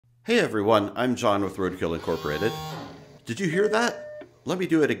Hey everyone, I'm John with Roadkill Incorporated. Did you hear that? Let me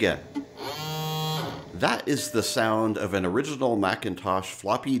do it again. That is the sound of an original Macintosh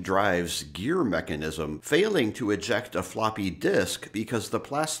floppy drive's gear mechanism failing to eject a floppy disk because the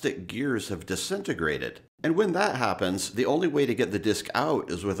plastic gears have disintegrated. And when that happens, the only way to get the disk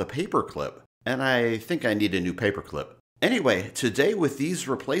out is with a paperclip. And I think I need a new paperclip. Anyway, today with these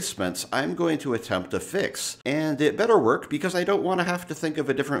replacements, I'm going to attempt a fix. And it better work because I don't want to have to think of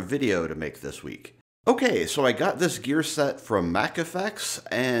a different video to make this week. Okay, so I got this gear set from Mac Effects,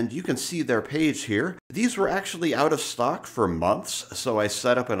 and you can see their page here. These were actually out of stock for months, so I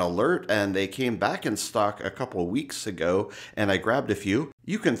set up an alert and they came back in stock a couple weeks ago, and I grabbed a few.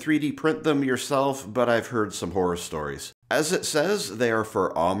 You can 3D print them yourself, but I've heard some horror stories. As it says, they are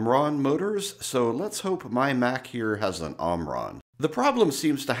for Omron motors, so let's hope my Mac here has an Omron. The problem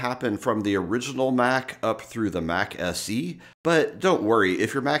seems to happen from the original Mac up through the Mac SE, but don't worry,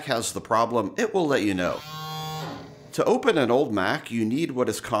 if your Mac has the problem, it will let you know. To open an old Mac, you need what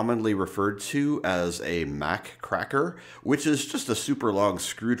is commonly referred to as a Mac cracker, which is just a super long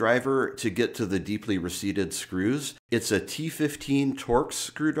screwdriver to get to the deeply receded screws. It's a T15 Torx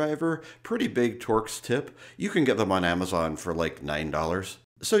screwdriver, pretty big Torx tip. You can get them on Amazon for like $9.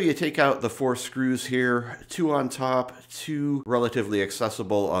 So you take out the 4 screws here, 2 on top, 2 relatively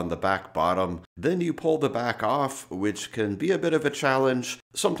accessible on the back bottom. Then you pull the back off, which can be a bit of a challenge.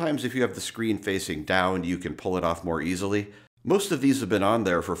 Sometimes if you have the screen facing down, you can pull it off more easily. Most of these have been on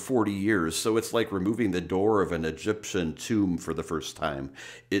there for 40 years, so it's like removing the door of an Egyptian tomb for the first time.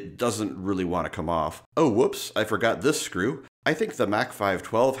 It doesn't really want to come off. Oh, whoops, I forgot this screw. I think the Mac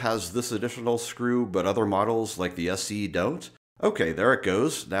 512 has this additional screw, but other models like the SE don't. Okay, there it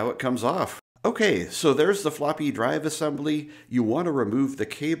goes. Now it comes off. Okay, so there's the floppy drive assembly. You want to remove the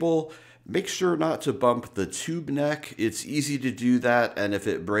cable. Make sure not to bump the tube neck. It's easy to do that, and if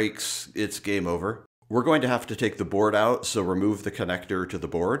it breaks, it's game over. We're going to have to take the board out, so remove the connector to the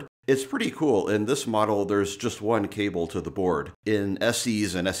board. It's pretty cool. In this model, there's just one cable to the board. In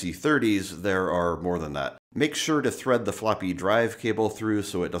SEs and SE30s, there are more than that. Make sure to thread the floppy drive cable through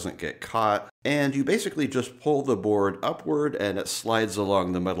so it doesn't get caught. And you basically just pull the board upward and it slides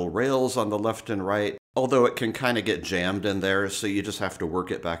along the metal rails on the left and right. Although it can kind of get jammed in there, so you just have to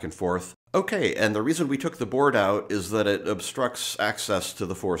work it back and forth. Okay, and the reason we took the board out is that it obstructs access to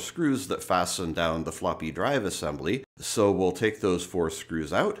the 4 screws that fasten down the floppy drive assembly, so we'll take those 4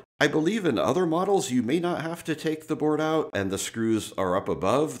 screws out. I believe in other models you may not have to take the board out, and the screws are up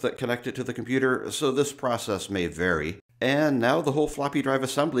above that connect it to the computer, so this process may vary. And now the whole floppy drive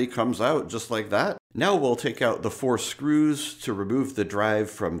assembly comes out just like that. Now we'll take out the 4 screws to remove the drive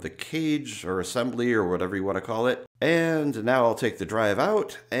from the cage or assembly or whatever you want to call it. And now I'll take the drive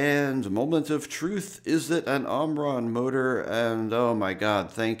out, and moment of truth, is it an Omron motor? And oh my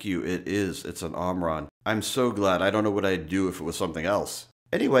god, thank you, it is. It's an Omron. I'm so glad. I don't know what I'd do if it was something else.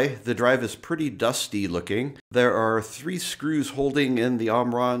 Anyway, the drive is pretty dusty looking. There are 3 screws holding in the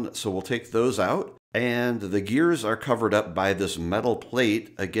Omron, so we'll take those out. And the gears are covered up by this metal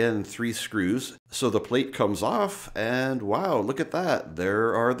plate, again 3 screws. So the plate comes off, and wow, look at that,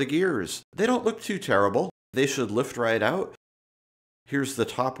 there are the gears. They don't look too terrible. They should lift right out. Here's the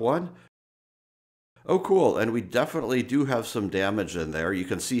top one. Oh cool, and we definitely do have some damage in there. You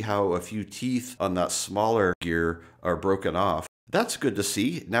can see how a few teeth on that smaller gear are broken off. That's good to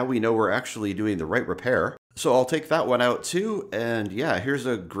see. Now we know we're actually doing the right repair. So I'll take that one out too, and yeah, here's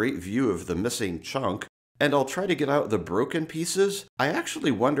a great view of the missing chunk. And I'll try to get out the broken pieces. I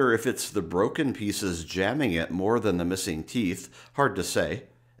actually wonder if it's the broken pieces jamming it more than the missing teeth. Hard to say.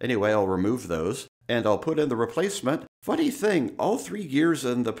 Anyway, I'll remove those, and I'll put in the replacement. Funny thing, all 3 gears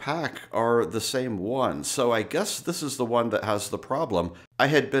in the pack are the same one, so I guess this is the one that has the problem. I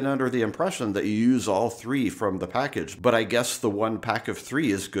had been under the impression that you use all 3 from the package, but I guess the one pack of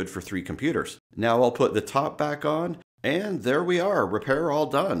 3 is good for 3 computers. Now I'll put the top back on, and there we are, repair all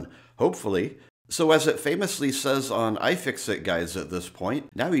done, hopefully. So as it famously says on iFixit guides at this point,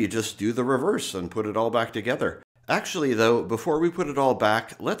 now you just do the reverse and put it all back together. Actually though, before we put it all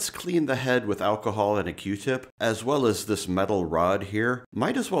back, let's clean the head with alcohol and a Q-tip, as well as this metal rod here.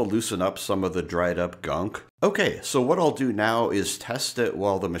 Might as well loosen up some of the dried up gunk. Okay, so what I'll do now is test it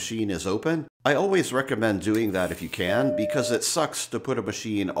while the machine is open. I always recommend doing that if you can, because it sucks to put a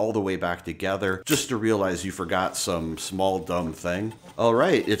machine all the way back together just to realize you forgot some small dumb thing.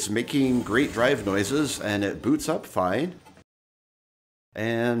 Alright, it's making great drive noises and it boots up fine.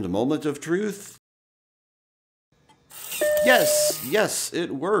 And moment of truth. Yes,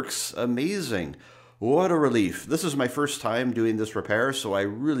 it works. Amazing. What a relief. This is my first time doing this repair, so I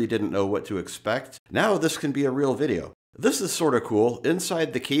really didn't know what to expect. Now this can be a real video. This is sort of cool.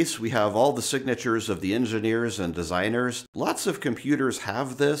 Inside the case, we have all the signatures of the engineers and designers. Lots of computers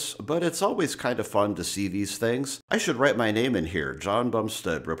have this, but it's always kind of fun to see these things. I should write my name in here. John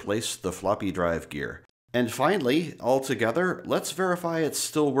Bumstead replaced the floppy drive gear. And finally, all together, let's verify it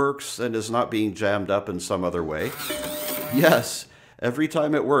still works and is not being jammed up in some other way. Yes, every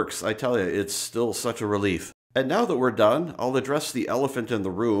time it works, I tell you, it's still such a relief. And now that we're done, I'll address the elephant in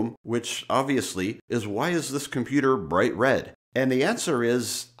the room, which obviously is, why is this computer bright red? And the answer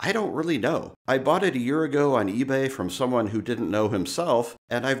is, I don't really know. I bought it a year ago on eBay from someone who didn't know himself,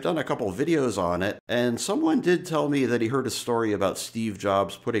 and I've done a couple videos on it, and someone did tell me that he heard a story about Steve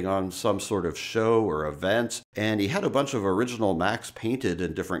Jobs putting on some sort of show or event, and he had a bunch of original Macs painted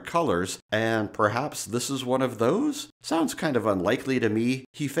in different colors, and perhaps this is one of those? Sounds kind of unlikely to me.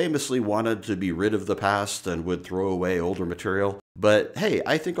 He famously wanted to be rid of the past and would throw away older material, but hey,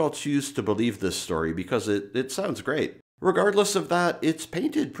 I think I'll choose to believe this story because it sounds great. Regardless of that, it's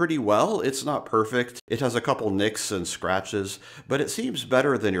painted pretty well. It's not perfect. It has a couple nicks and scratches, but it seems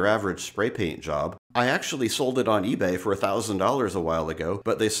better than your average spray paint job. I actually sold it on eBay for $1,000 a while ago,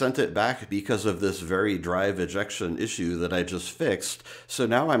 but they sent it back because of this very drive ejection issue that I just fixed, so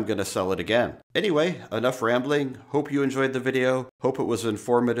now I'm going to sell it again. Anyway, enough rambling. Hope you enjoyed the video. Hope it was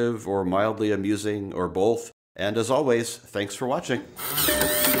informative or mildly amusing or both. And as always, thanks for watching.